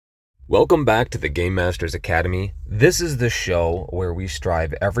Welcome back to the Game Masters Academy. This is the show where we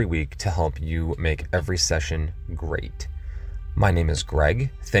strive every week to help you make every session great. My name is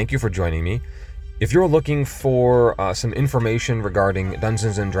Greg. Thank you for joining me. If you're looking for some information regarding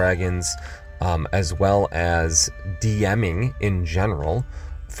Dungeons & Dragons, as well as DMing in general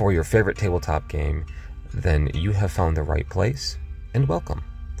for your favorite tabletop game, then you have found the right place, and welcome.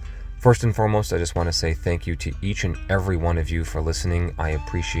 First and foremost, I just want to say thank you to each and every one of you for listening. I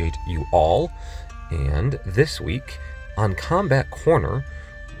appreciate you all. And this week on Combat Corner,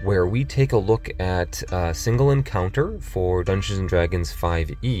 where we take a look at a single encounter for Dungeons & Dragons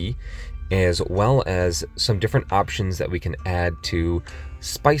 5e, as well as some different options that we can add to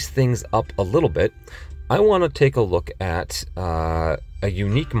spice things up a little bit, I want to take a look at a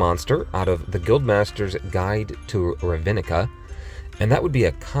unique monster out of the Guildmaster's Guide to Ravinica, and that would be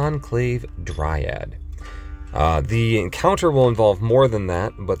a Conclave Dryad. The encounter will involve more than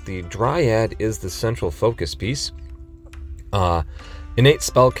that, but the Dryad is the central focus piece. Innate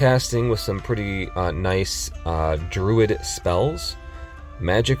spellcasting with some pretty nice druid spells.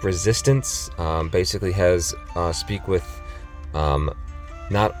 Magic resistance, basically has speak with,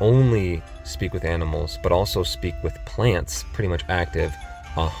 not only speak with animals, but also speak with plants, pretty much active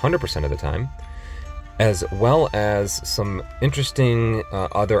 100% of the time, as well as some interesting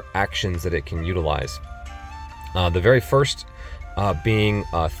other actions that it can utilize. The very first being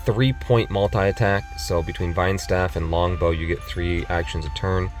a 3-point multi-attack, so between Vine Staff and Longbow you get 3 actions a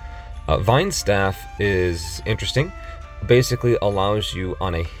turn. Vine Staff is interesting. Basically allows you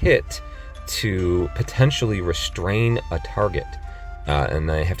on a hit to potentially restrain a target. And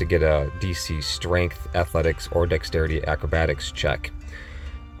they have to get a DC Strength, Athletics, or Dexterity Acrobatics check.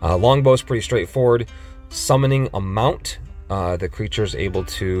 Longbow is pretty straightforward. Summoning a mount, the creature is able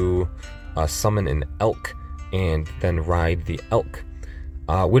to summon an elk and then ride the elk,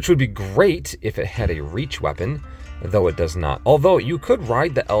 which would be great if it had a reach weapon, though it does not. Although you could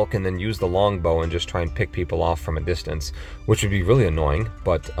ride the elk and then use the longbow and just try and pick people off from a distance, which would be really annoying,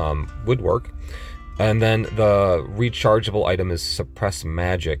 but would work. And then the rechargeable item is Suppress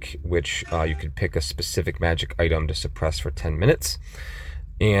Magic, which you could pick a specific magic item to suppress for 10 minutes.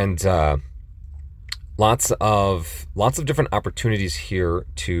 And lots of different opportunities here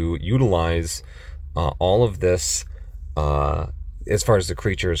to utilize all of this as far as the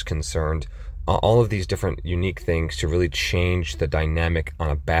creature is concerned. All of these different unique things to really change the dynamic on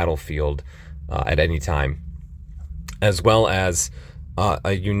a battlefield at any time, as well as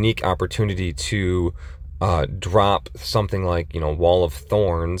a unique opportunity to drop something like, Wall of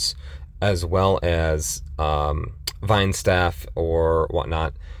Thorns, as well as Vine Staff or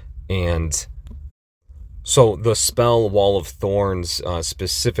whatnot. And so the spell Wall of Thorns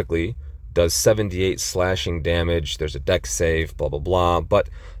specifically does 78 slashing damage. There's a dex save, blah, blah, blah. But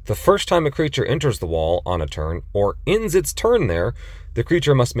the first time a creature enters the wall on a turn, or ends its turn there, the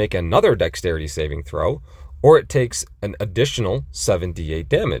creature must make another dexterity saving throw, or it takes an additional 78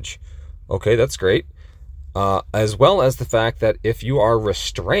 damage. Okay, that's great. As well as the fact that if you are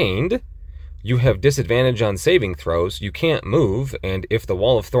restrained, you have disadvantage on saving throws, you can't move, and if the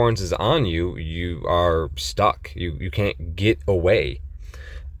Wall of Thorns is on you, you are stuck. You can't get away.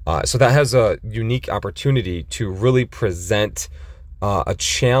 So that has a unique opportunity to really present a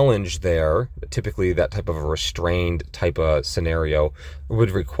challenge there. Typically, that type of a restrained type of scenario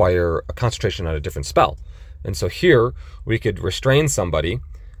would require a concentration on a different spell. And so here, we could restrain somebody.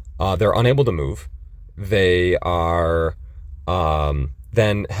 They're unable to move. They are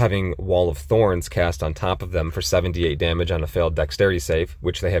then having Wall of Thorns cast on top of them for 78 damage on a failed dexterity save,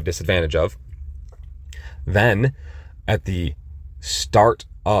 which they have disadvantage of. Then, at the start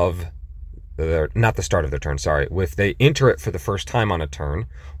of not the start of their turn, sorry, if they enter it for the first time on a turn,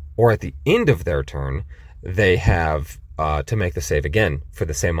 or at the end of their turn, they have to make the save again for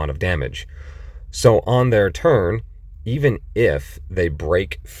the same amount of damage. So on their turn, even if they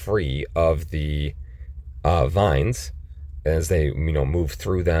break free of the vines, as they move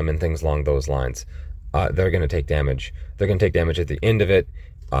through them and things along those lines, they're going to take damage. They're going to take damage at the end of it.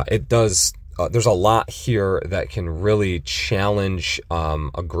 It does. There's a lot here that can really challenge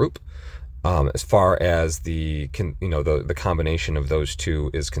a group as far as the combination of those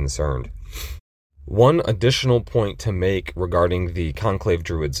two is concerned. One additional point to make regarding the Conclave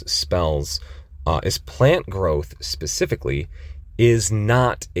Druid's spells is plant growth specifically is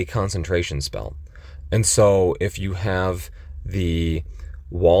not a concentration spell. And so if you have the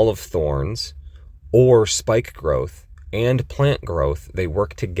Wall of Thorns or Spike Growth and Plant Growth, they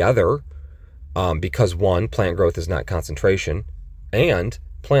work together because one, plant growth is not concentration, and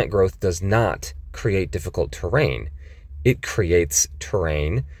plant growth does not create difficult terrain. it creates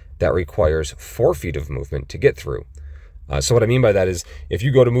terrain that requires 4 feet of movement to get through. So what I mean by that is if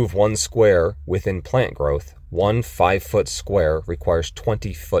you go to move 1 square within plant growth, 1 5-foot square requires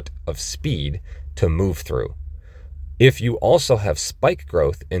 20 foot of speed to move through. If you also have spike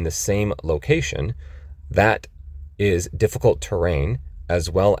growth in the same location, that is difficult terrain as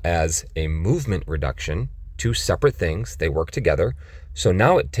well as a movement reduction, 2 separate things, they work together. So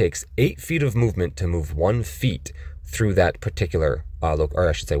now it takes 8 feet of movement to move 1 feet through that particular, or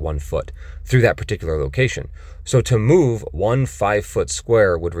I should say 1 foot, through that particular location. So to move 1 5-foot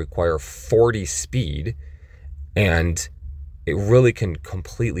square would require 40 speed, and it really can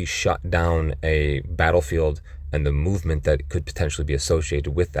completely shut down a battlefield and the movement that could potentially be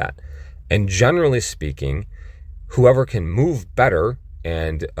associated with that. And generally speaking, whoever can move better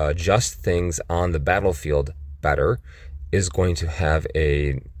and adjust things on the battlefield better is going to have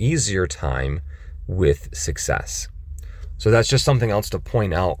an easier time with success. So that's just something else to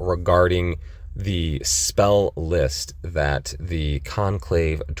point out regarding the spell list that the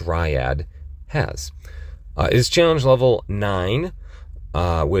Conclave Dryad has. It's challenge level 9,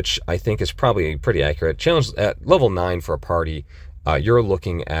 which I think is probably pretty accurate. Challenge at level 9 for a party, you're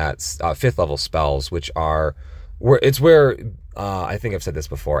looking at 5th level spells, which are where I think I've said this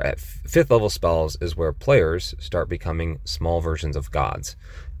before. At 5th level spells is where players start becoming small versions of gods,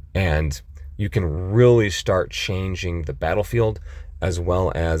 and you can really start changing the battlefield as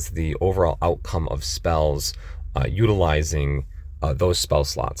well as the overall outcome of spells utilizing those spell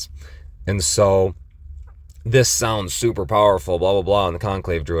slots. And so this sounds super powerful, blah, blah, blah, on the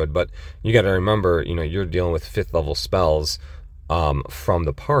Conclave Druid, but you got to remember, you're dealing with 5th level spells from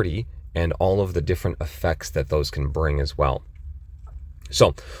the party and all of the different effects that those can bring as well.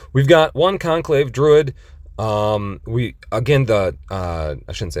 So we've got 1 Conclave Druid. I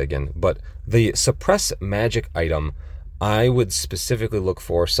shouldn't say again, but the suppress magic item, I would specifically look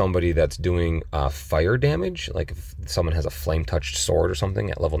for somebody that's doing fire damage, like if someone has a flame-touched sword or something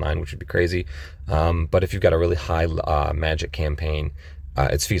at level 9, which would be crazy. But if you've got a really high magic campaign,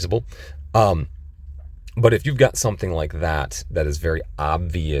 it's feasible. But if you've got something like that is very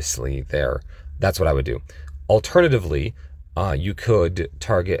obviously there, that's what I would do. Alternatively, you could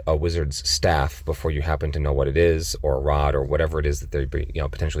target a wizard's staff before you happen to know what it is, or a rod, or whatever it is that they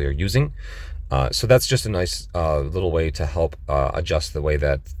potentially are using. So that's just a nice little way to help adjust the way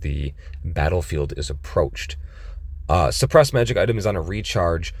that the battlefield is approached. Suppress magic item is on a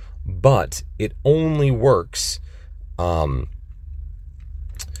recharge, but it only works.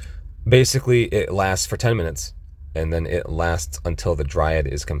 Basically, it lasts for 10 minutes, and then it lasts until the Dryad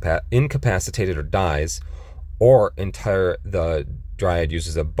is incapacitated or dies, or the Dryad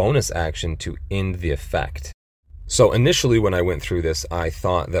uses a bonus action to end the effect. So initially when I went through this, I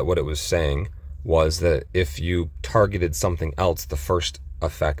thought that what it was saying was that if you targeted something else, the first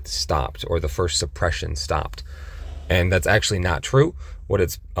effect stopped, or the first suppression stopped. And that's actually not true. What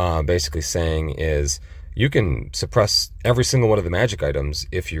it's basically saying is you can suppress every single one of the magic items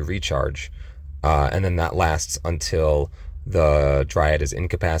if you recharge, and then that lasts until the Dryad is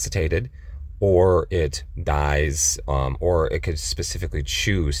incapacitated, or it dies, or it could specifically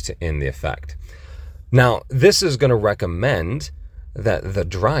choose to end the effect. Now, this is going to recommend that the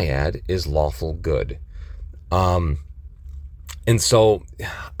Dryad is lawful good. And so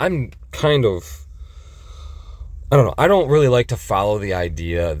I'm kind of, I don't know, I don't really like to follow the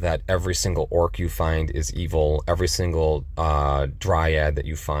idea that every single orc you find is evil, every single Dryad that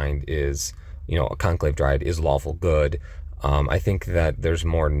you find is, a Conclave Dryad is lawful good. I think that there's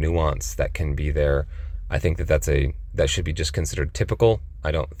more nuance that can be there. I think that should be just considered typical.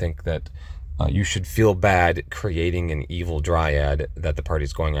 I don't think that you should feel bad creating an evil Dryad that the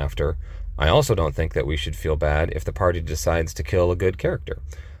party's going after. I also don't think that we should feel bad if the party decides to kill a good character.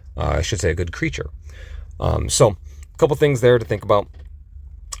 I should say a good creature. So a couple things there to think about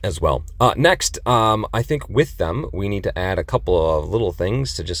as well. Next, I think with them, we need to add a couple of little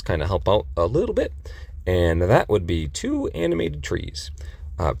things to just kind of help out a little bit. And that would be 2 animated trees.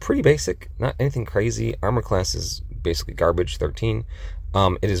 Pretty basic, not anything crazy. Armor class is basically garbage, 13.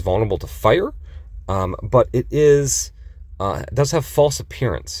 It is vulnerable to fire, but it does have false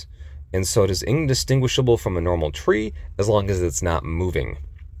appearance. And so it is indistinguishable from a normal tree as long as it's not moving.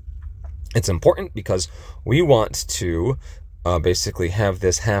 It's important because we want to basically have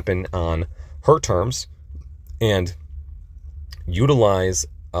this happen on her terms and utilize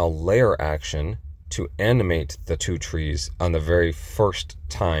a layer action to animate the 2 trees on the very first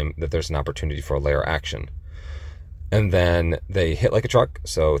time that there's an opportunity for a layer action. And then they hit like a truck,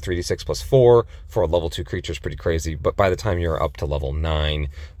 so 3d6 plus 4 for a level 2 creature is pretty crazy, but by the time you're up to level 9,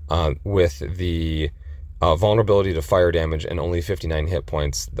 with the vulnerability to fire damage, and only 59 hit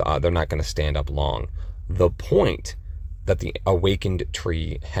points. They're not going to stand up long. The point that the awakened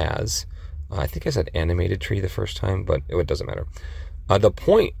tree has, I think I said animated tree the first time, but it doesn't matter. The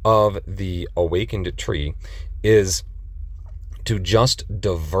point of the awakened tree is to just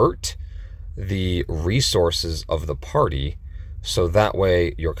divert the resources of the party, so that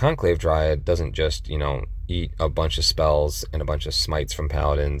way your Conclave Dryad doesn't just, eat a bunch of spells and a bunch of smites from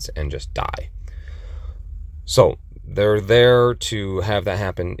paladins and just die. So they're there to have that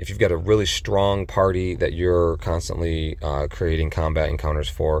happen. If you've got a really strong party that you're constantly creating combat encounters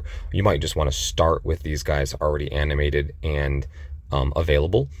for, you might just want to start with these guys already animated and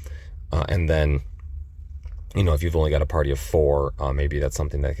available. And then, if you've only got a party of 4, maybe that's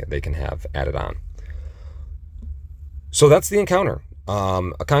something that they can have added on. So that's the encounter.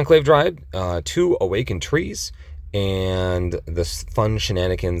 A Conclave Dryad, 2 Awakened Trees, and the fun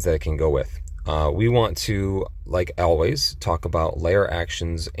shenanigans that it can go with. We want to, like always, talk about layer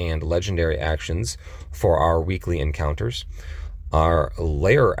actions and legendary actions for our weekly encounters. Our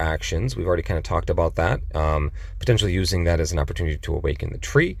layer actions, we've already kind of talked about that, potentially using that as an opportunity to awaken the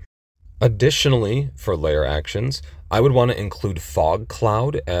tree. Additionally, for layer actions, I would want to include Fog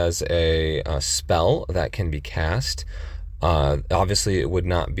Cloud as a spell that can be cast. Obviously, it would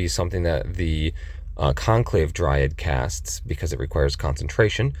not be something that the Conclave Dryad casts because it requires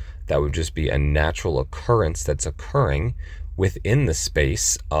concentration. That would just be a natural occurrence that's occurring within the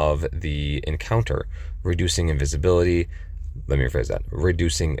space of the encounter, reducing invisibility. Let me rephrase that.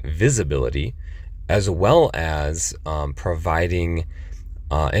 Reducing visibility, as well as providing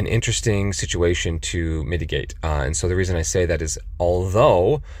an interesting situation to mitigate. And so the reason I say that is,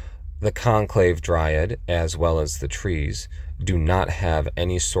 although the Conclave Dryad, as well as the trees, do not have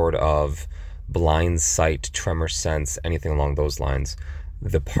any sort of blind sight, tremor sense, anything along those lines,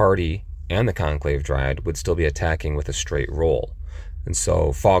 the party and the Conclave Dryad would still be attacking with a straight roll. And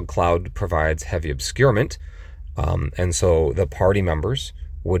so Fog Cloud provides heavy obscurement, and so the party members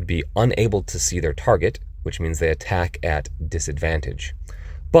would be unable to see their target, which means they attack at disadvantage.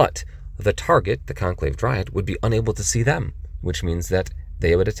 But the target, the Conclave Dryad, would be unable to see them, which means that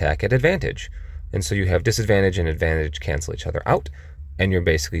they would attack at advantage. And so you have disadvantage and advantage cancel each other out, and you're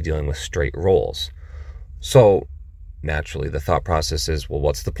basically dealing with straight rolls. So naturally, the thought process is, well,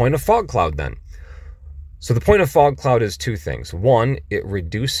 what's the point of Fog Cloud then? So the point of Fog Cloud is 2 things. 1, it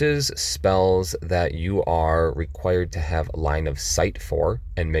reduces spells that you are required to have line of sight for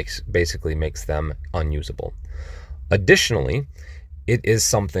and basically makes them unusable. Additionally, it is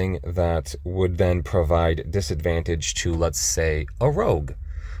something that would then provide disadvantage to, let's say, a rogue.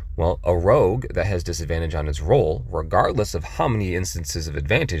 Well, a rogue that has disadvantage on its roll, regardless of how many instances of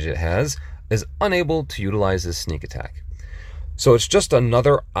advantage it has, is unable to utilize this sneak attack. So it's just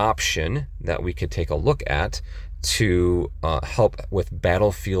another option that we could take a look at to help with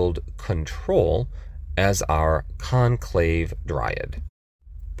battlefield control as our Conclave Dryad.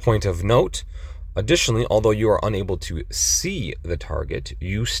 Point of note, additionally, although you are unable to see the target,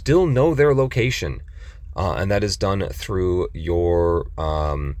 you still know their location. And that is done through your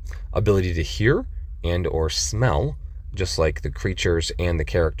ability to hear and or smell, just like the creatures and the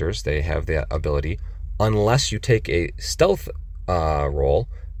characters. They have that ability, unless you take a stealth roll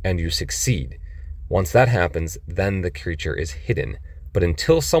and you succeed. Once that happens, then the creature is hidden. But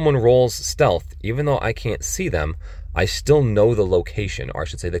until someone rolls stealth, even though I can't see them, I still know the location, or I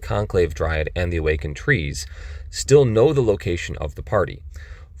should say the Conclave Dryad and the Awakened Trees still know the location of the party.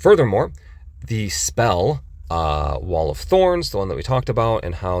 Furthermore, the spell, Wall of Thorns, the one that we talked about,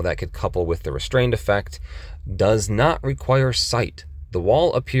 and how that could couple with the restrained effect, does not require sight. The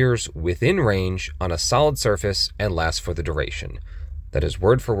wall appears within range on a solid surface and lasts for the duration. That is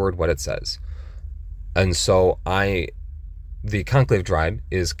word for word what it says. And so the Conclave Dryad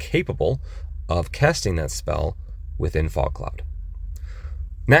is capable of casting that spell within Fog Cloud.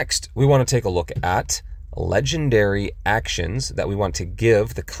 Next, we want to take a look at legendary actions that we want to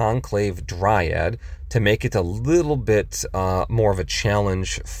give the Conclave Dryad to make it a little bit more of a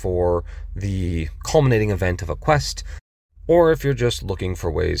challenge for the culminating event of a quest, or if you're just looking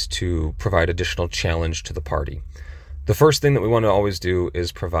for ways to provide additional challenge to the party. The first thing that we want to always do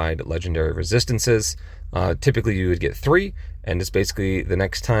is provide legendary resistances. Typically you would get 3, and it's basically the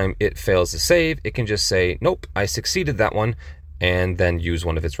next time it fails to save, it can just say, nope, I succeeded that one, and then lose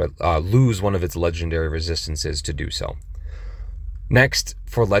one of its legendary resistances to do so. Next,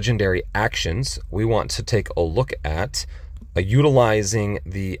 for legendary actions, we want to take a look at utilizing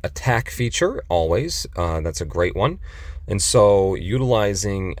the attack feature always. That's a great one. And so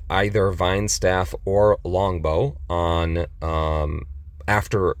utilizing either Vine Staff or Longbow on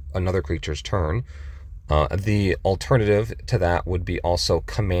after another creature's turn The alternative to that would be also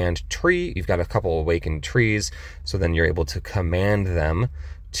command tree. You've got a couple awakened trees, so then you're able to command them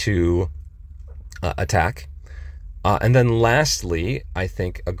to attack. And then lastly, I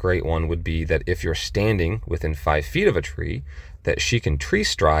think a great one would be that if you're standing within 5 feet of a tree, that she can tree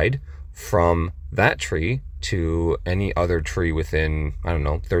stride from that tree to any other tree within,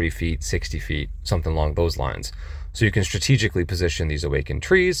 30 feet, 60 feet, something along those lines. So you can strategically position these awakened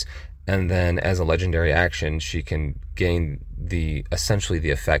trees, and then as a legendary action, she can gain essentially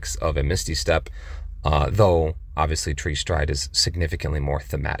the effects of a Misty Step, though obviously Tree Stride is significantly more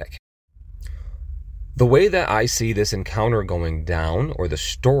thematic. The way that I see this encounter going down, or the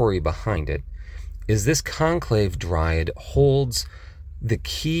story behind it, is this Conclave Dryad holds the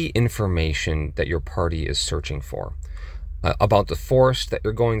key information that your party is searching for. About the forest that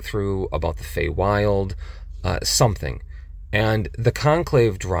you're going through, about the Feywild, something. And the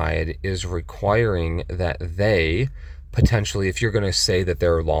Conclave Dryad is requiring that they potentially, if you're going to say that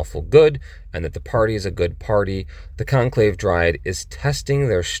they're lawful good and that the party is a good party, the Conclave Dryad is testing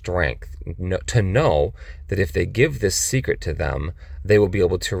their strength to know that if they give this secret to them, they will be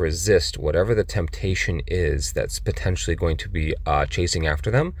able to resist whatever the temptation is that's potentially going to be chasing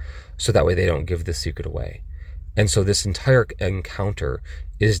after them, so that way they don't give the secret away. And so this entire encounter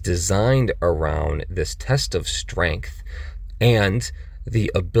is designed around this test of strength and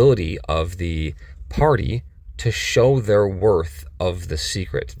the ability of the party to show their worth of the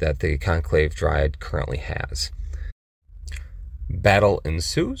secret that the Conclave Dryad currently has. Battle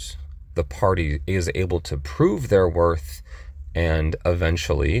ensues. The party is able to prove their worth, and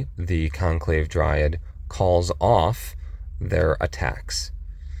eventually the Conclave Dryad calls off their attacks.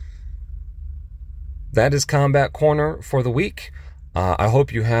 That is Combat Corner for the week. I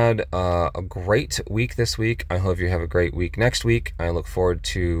hope you had a great week this week. I hope you have a great week next week. I look forward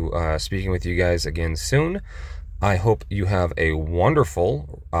to speaking with you guys again soon. I hope you have a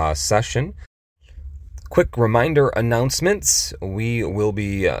wonderful session. Quick reminder announcements. We will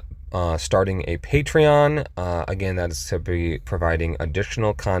be starting a Patreon. Again, that is to be providing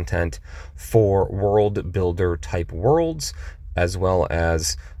additional content for world builder type worlds, as well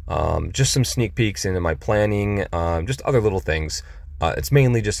as just some sneak peeks into my planning, just other little things. It's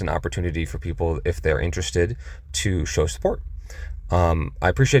mainly just an opportunity for people, if they're interested, to show support. I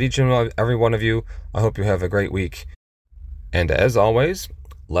appreciate each and every one of you. I hope you have a great week. And as always,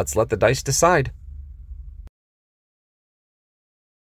 let's let the dice decide.